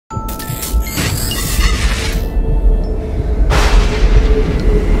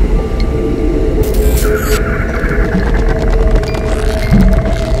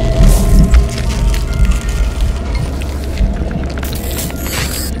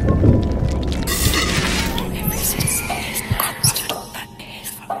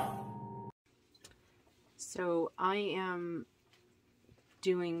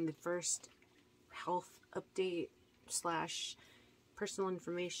doing the first health update slash personal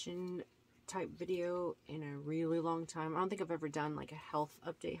information type video in a really long time. I don't think I've ever done like a health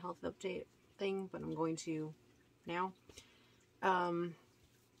update thing, but I'm going to now.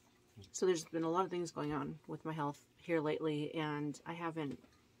 So there's been a lot of things going on with my health here lately, and I haven't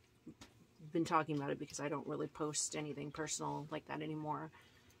been talking about it because I don't really post anything personal like that anymore.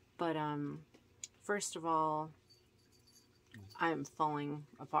 But first of all, I'm falling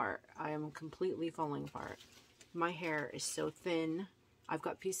apart. I am completely falling apart. My hair is so thin. I've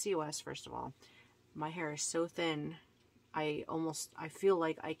got PCOS, first of all. My hair is so thin, I feel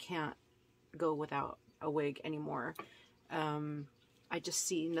like I can't go without a wig anymore. I just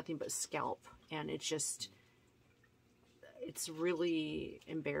see nothing but scalp, and it's really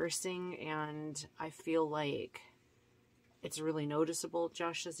embarrassing, and I feel like it's really noticeable.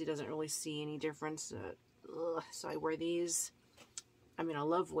 Josh says he doesn't really see any difference, so I wear these. I mean, I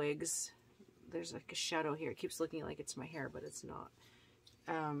love wigs. There's like a shadow here. It keeps looking like it's my hair, but it's not.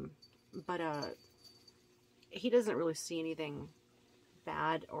 He doesn't really see anything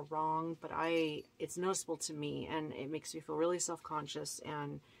bad or wrong, but it's noticeable to me, and it makes me feel really self-conscious.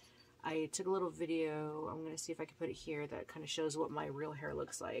 And I took a little video, I'm going to see if I can put it here, that kind of shows what my real hair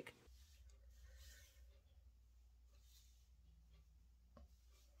looks like.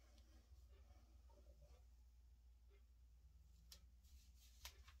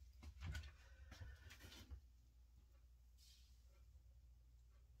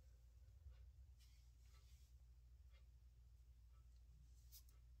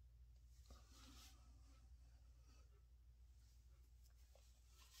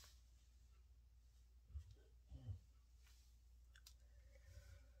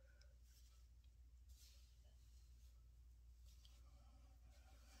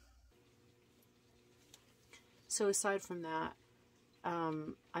 So aside from that,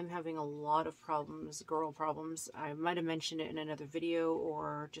 I'm having a lot of problems, girl problems. I might have mentioned it in another video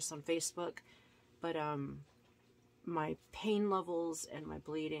or just on Facebook, but my pain levels and my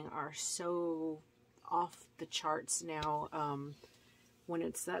bleeding are so off the charts now. When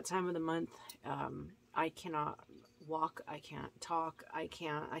it's that time of the month, I cannot walk, I can't talk, I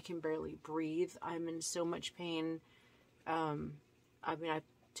can barely breathe. I'm in so much pain. I mean, I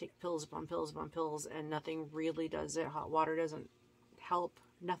take pills upon pills upon pills, and nothing really does it. Hot water doesn't help.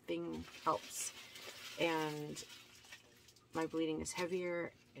 Nothing helps. And my bleeding is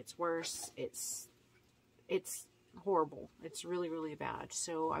heavier. It's worse. It's horrible. It's really, really bad.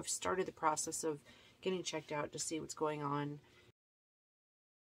 So I've started the process of getting checked out to see what's going on.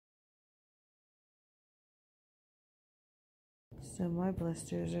 So my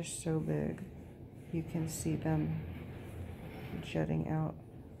blisters are so big. You can see them jutting out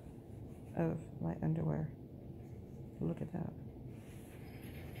of my underwear. Look at that.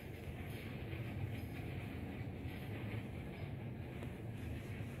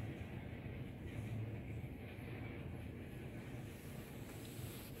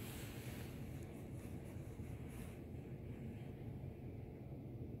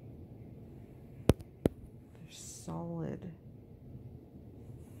 They're solid.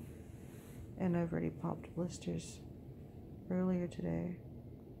 And I've already popped blisters earlier today.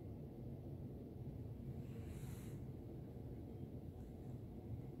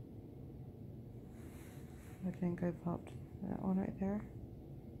 I think I popped that one right there.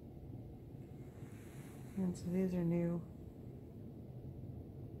 And so these are new.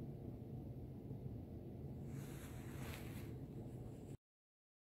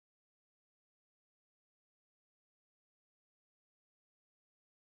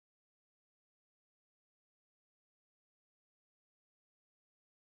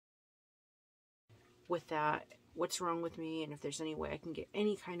 With that, what's wrong with me, and if there's any way I can get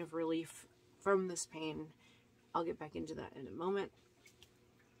any kind of relief from this pain, I'll get back into that in a moment.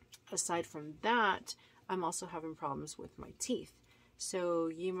 Aside from that, I'm also having problems with my teeth. So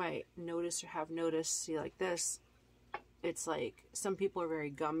you might notice or have noticed, see like this, it's like some people are very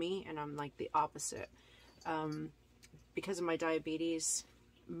gummy, and I'm like the opposite. Because of my diabetes,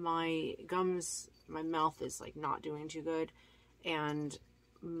 my gums, my mouth is like not doing too good, and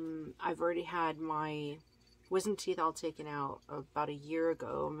I've already had my wisdom teeth all taken out about a year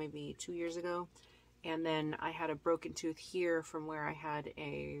ago, maybe 2 years ago. And then I had a broken tooth here from where I had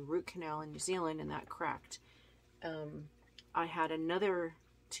a root canal in New Zealand, and that cracked. I had another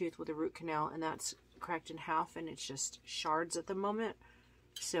tooth with a root canal, and that's cracked in half, and it's just shards at the moment.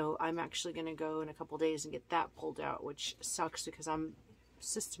 So I'm actually going to go in a couple days and get that pulled out, which sucks because I'm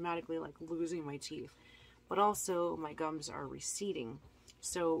systematically like losing my teeth. But also my gums are receding.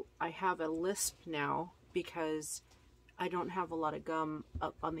 So I have a lisp now because I don't have a lot of gum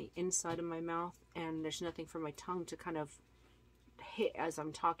up on the inside of my mouth, and there's nothing for my tongue to kind of hit as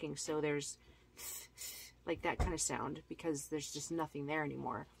I'm talking, so there's like that kind of sound because there's just nothing there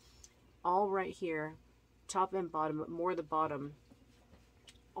anymore. All right here, top and bottom, but more the bottom,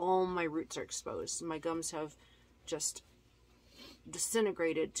 all my roots are exposed. My gums have just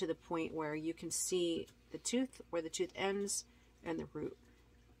disintegrated to the point where you can see the tooth, where the tooth ends, and the root.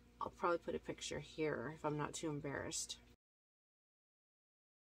 I'll probably put a picture here if I'm not too embarrassed.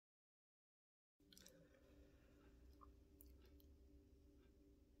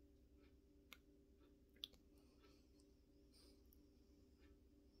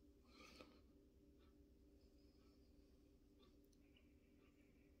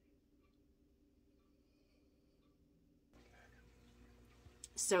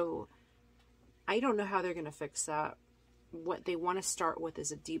 So I don't know how they're going to fix that. What they want to start with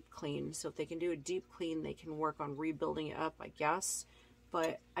is a deep clean. So if they can do a deep clean, they can work on rebuilding it up, I guess.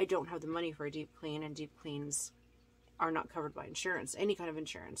 But I don't have the money for a deep clean, and deep cleans are not covered by insurance, any kind of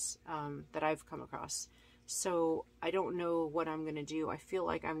insurance that I've come across. So I don't know what I'm going to do. I feel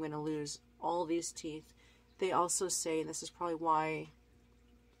like I'm going to lose all these teeth. They also say, and this is probably why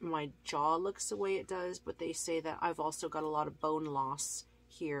my jaw looks the way it does, but they say that I've also got a lot of bone loss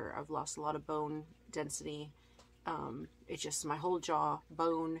here. I've lost a lot of bone density. It's just my whole jaw,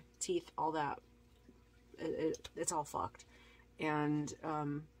 bone, teeth, all that. It's all fucked. And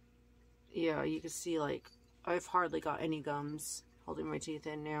yeah, you can see, like, I've hardly got any gums holding my teeth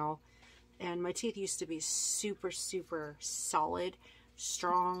in now. And my teeth used to be super, super solid,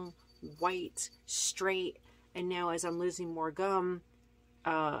 strong, white, straight. And now as I'm losing more gum,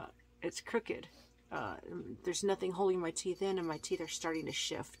 it's crooked. There's nothing holding my teeth in, and my teeth are starting to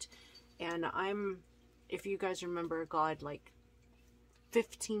shift. And if you guys remember, God, like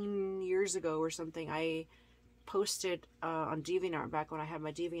 15 years ago or something, I posted on DeviantArt, back when I had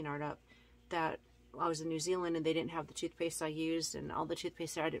my DeviantArt up, that I was in New Zealand and they didn't have the toothpaste I used, and all the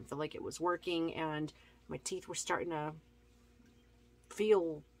toothpaste there, I didn't feel like it was working, and my teeth were starting to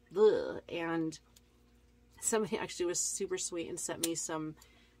feel ugh. And somebody actually was super sweet and sent me some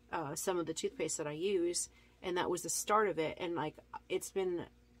of the toothpaste that I use, and that was the start of it. And like, it's been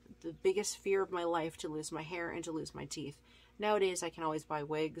the biggest fear of my life to lose my hair and to lose my teeth. Nowadays I can always buy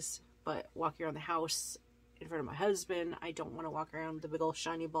wigs, but walking around the house in front of my husband, I don't want to walk around with a big old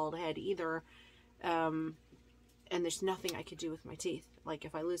shiny bald head either. And there's nothing I could do with my teeth. Like,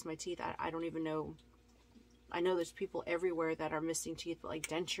 if I lose my teeth, I don't even know. I know there's people everywhere that are missing teeth, but like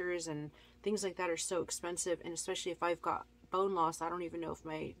dentures and things like that are so expensive, and especially if I've got bone loss, I don't even know if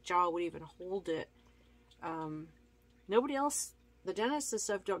my jaw would even hold it. Nobody else, the dentists and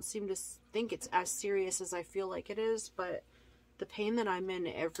stuff, don't seem to think it's as serious as I feel like it is, but the pain that I'm in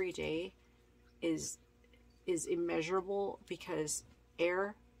every day is immeasurable, because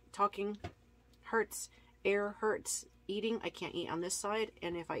talking hurts, air hurts, eating, I can't eat on this side,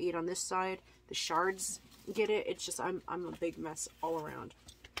 and if I eat on this side, the shards get it. It's just, I'm a big mess all around.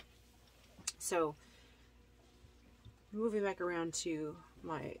 So moving back around to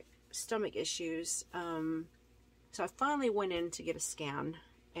my stomach issues, so I finally went in to get a scan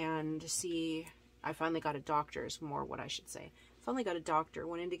and to see, I finally got a doctor is more what I should say. Finally got a doctor,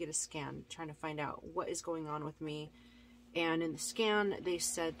 went in to get a scan, trying to find out what is going on with me. And in the scan, they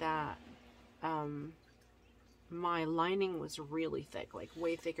said that my lining was really thick, like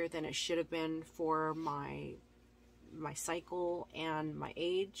way thicker than it should have been for my cycle and my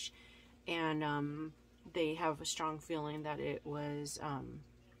age. And they have a strong feeling that it was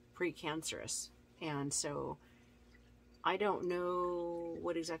precancerous. And so I don't know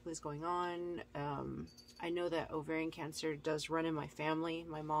what exactly is going on. I know that ovarian cancer does run in my family.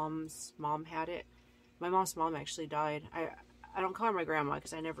 My mom's mom had it. My mom's mom actually died. I don't call her my grandma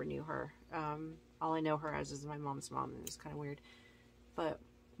because I never knew her. All I know her as is my mom's mom, and it's kind of weird. But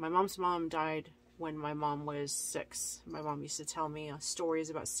my mom's mom died when my mom was 6. My mom used to tell me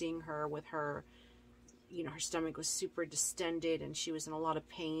stories about seeing her with her, you know, her stomach was super distended and she was in a lot of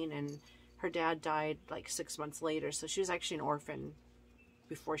pain, and her dad died like 6 months later, so she was actually an orphan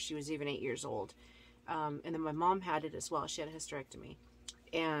before she was even 8 years old. And then my mom had it as well. She had a hysterectomy,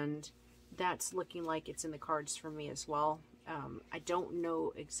 and that's looking like it's in the cards for me as well. I don't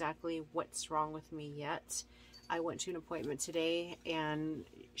know exactly what's wrong with me yet. I went to an appointment today, and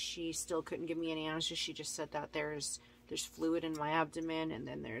she still couldn't give me any answers. She just said that there's fluid in my abdomen, and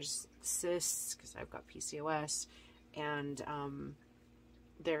then there's cysts because I've got PCOS, and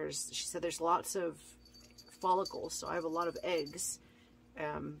she said there's lots of follicles, so I have a lot of eggs,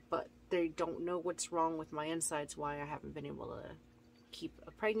 but they don't know what's wrong with my insides, why I haven't been able to keep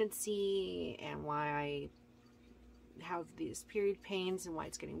a pregnancy, and why have these period pains and why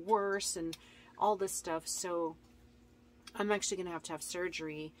it's getting worse and all this stuff. So I'm actually going to have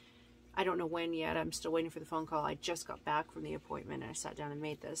surgery. I don't know when yet. I'm still waiting for the phone call. I just got back from the appointment and I sat down and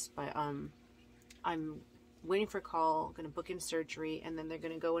made this, but I'm waiting for a call, going to book in surgery, and then they're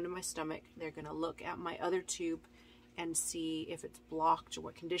going to go into my stomach. They're going to look at my other tube and see if it's blocked or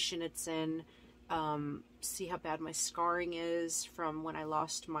what condition it's in, see how bad my scarring is from when I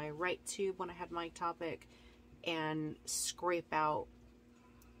lost my right tube when I had my ectopic, and scrape out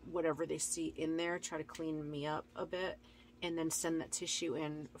whatever they see in there, try to clean me up a bit, and then send that tissue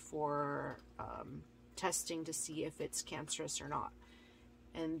in for testing to see if it's cancerous or not.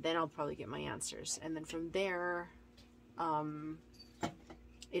 And then I'll probably get my answers. And then from there,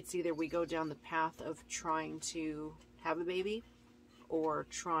 it's either we go down the path of trying to have a baby or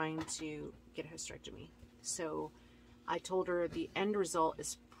trying to get a hysterectomy. So I told her the end result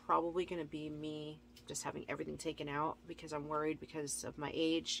is probably going to be me just having everything taken out, because I'm worried because of my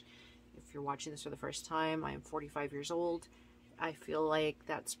age. If you're watching this for the first time, I am 45 years old. I feel like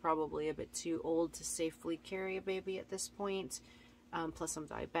that's probably a bit too old to safely carry a baby at this point. Plus I'm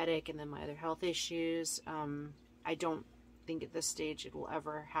diabetic, and then my other health issues. I don't think at this stage it will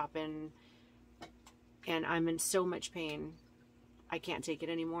ever happen. And I'm in so much pain, I can't take it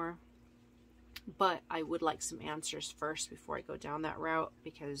anymore. But I would like some answers first before I go down that route,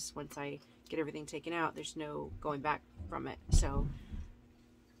 because once I get everything taken out, there's no going back from it. So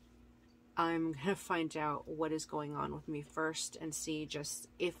I'm going to find out what is going on with me first and see just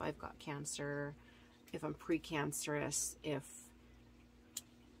if I've got cancer, if I'm precancerous, if,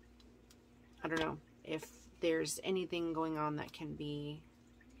 I don't know, if there's anything going on that can be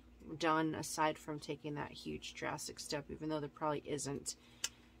done aside from taking that huge drastic step, even though there probably isn't.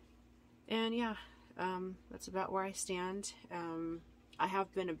 And yeah, that's about where I stand. I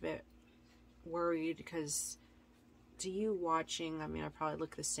have been a bit worried because to you watching, I mean, I probably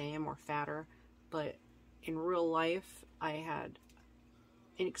look the same or fatter, but in real life, I had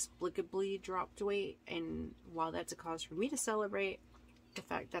inexplicably dropped weight. And while that's a cause for me to celebrate, the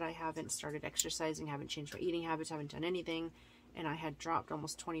fact that I haven't started exercising, haven't changed my eating habits, haven't done anything, and I had dropped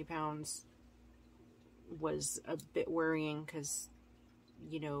almost 20 pounds was a bit worrying, because,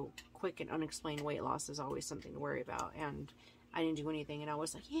 you know, quick and unexplained weight loss is always something to worry about. And I didn't do anything, and I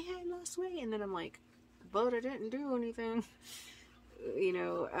was like, yeah, I lost weight. And then I'm like, but I didn't do anything, you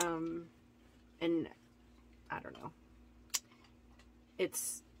know, and I don't know.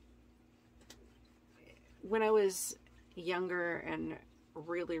 It's, when I was younger and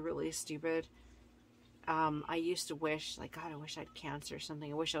really, really stupid, I used to wish, like, God, I wish I had cancer or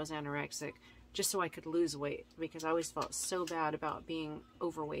something. I wish I was anorexic just so I could lose weight, because I always felt so bad about being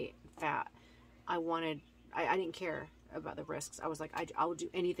overweight, fat. I didn't care about the risks. I was like, I'll do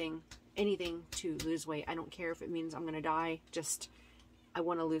anything to lose weight. I don't care if it means I'm going to die. Just, I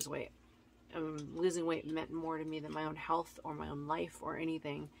want to lose weight. Losing weight meant more to me than my own health or my own life or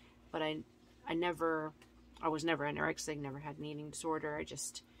anything. But I was never anorexic, never had an eating disorder. I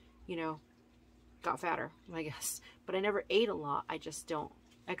just, you know, got fatter, I guess. But I never ate a lot. I just don't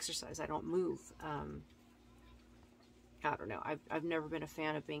exercise. I don't move. I don't know. I've never been a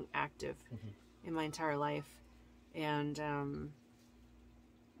fan of being active in my entire life. And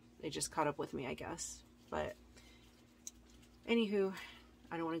it just caught up with me, I guess. But anywho,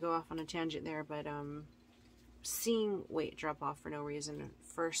 I don't want to go off on a tangent there, but seeing weight drop off for no reason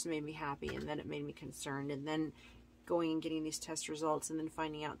first made me happy, and then it made me concerned, and then going and getting these test results, and then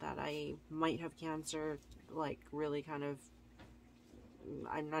finding out that I might have cancer, like, really kind of,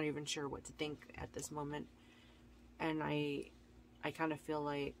 I'm not even sure what to think at this moment. And I kind of feel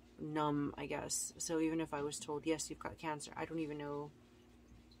like numb, I guess. So even if I was told, yes, you've got cancer, I don't even know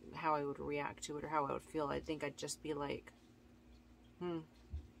how I would react to it or how I would feel. I think I'd just be like, well,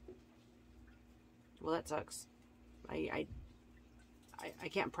 that sucks. I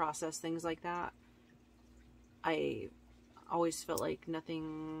can't process things like that. I always felt like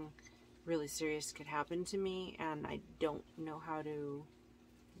nothing really serious could happen to me, and I don't know how to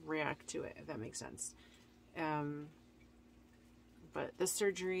react to it, if that makes sense. But the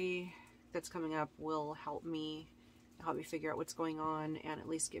surgery that's coming up will help me figure out what's going on, and at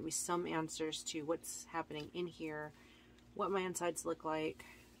least give me some answers to what's happening in here, what my insides look like,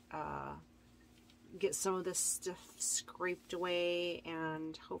 get some of this stuff scraped away,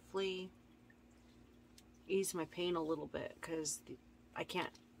 and hopefully ease my pain a little bit, because I can't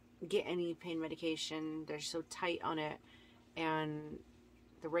get any pain medication. They're so tight on it, and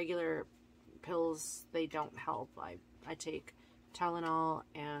the regular pills, they don't help. I take Tylenol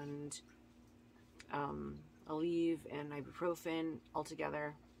and Aleve and ibuprofen all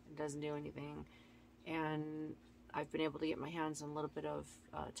together. It doesn't do anything. And I've been able to get my hands on a little bit of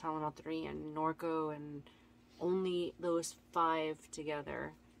Tylenol 3 and Norco, and only those 5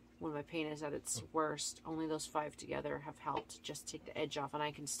 together, when my pain is at its worst, only those 5 together have helped just take the edge off. And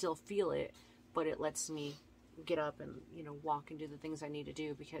I can still feel it, but it lets me get up and, you know, walk and do the things I need to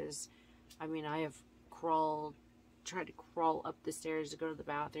do, because, I mean, I have tried to crawl up the stairs to go to the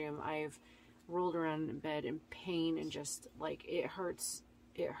bathroom. I've rolled around in bed in pain, and just, like, it hurts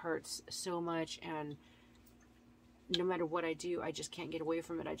so much, and no matter what I do, I just can't get away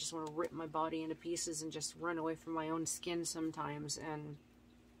from it. I just want to rip my body into pieces and just run away from my own skin sometimes, and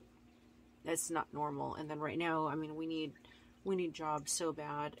that's not normal. And then right now, I mean, we need jobs so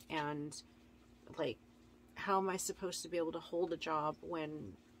bad, and, like, how am I supposed to be able to hold a job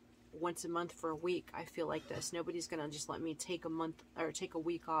when once a month for a week I feel like this? Nobody's gonna just let me take a month or take a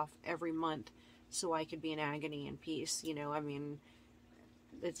week off every month so I could be in agony and peace, you know? I mean,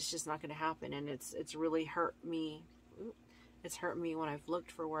 it's just not gonna happen. And it's really hurt me. It's hurt me when I've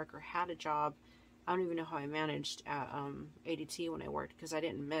looked for work or had a job. I don't even know how I managed at ADT when I worked, because I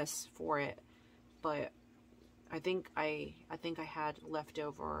didn't miss for it, but I think I had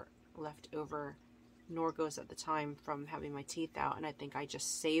leftover Norcos at the time from having my teeth out, and I think I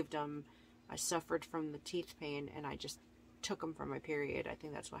just saved them. I suffered from the teeth pain, and I just took them from my period. I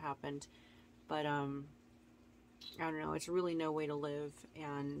think that's what happened. But I don't know, it's really no way to live.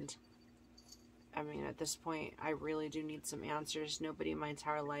 And I mean, at this point, I really do need some answers. Nobody in my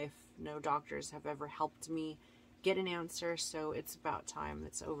entire life, no doctors have ever helped me get an answer, so it's about time.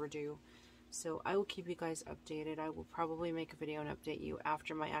 It's overdue. So I will keep you guys updated. I will probably make a video and update you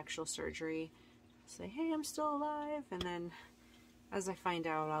after my actual surgery. Say, hey, I'm still alive, and then as I find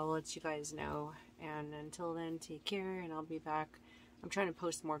out, I'll let you guys know. And until then, take care, and I'll be back. I'm trying to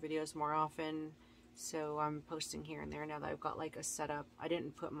post more videos more often, so I'm posting here and there now that I've got like a setup. I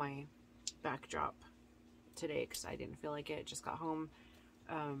didn't put my backdrop today because I didn't feel like it. Just got home,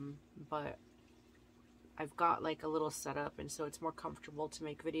 but I've got like a little setup, and so it's more comfortable to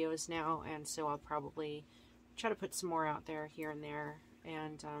make videos now, and so I'll probably try to put some more out there here and there.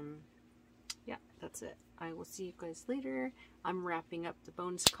 And yeah, that's it. I will see you guys later. I'm wrapping up the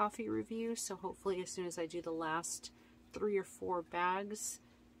Bones coffee review, so hopefully as soon as I do the last 3 or 4 bags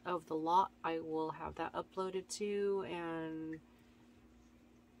of the lot, I will have that uploaded too. And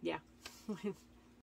yeah.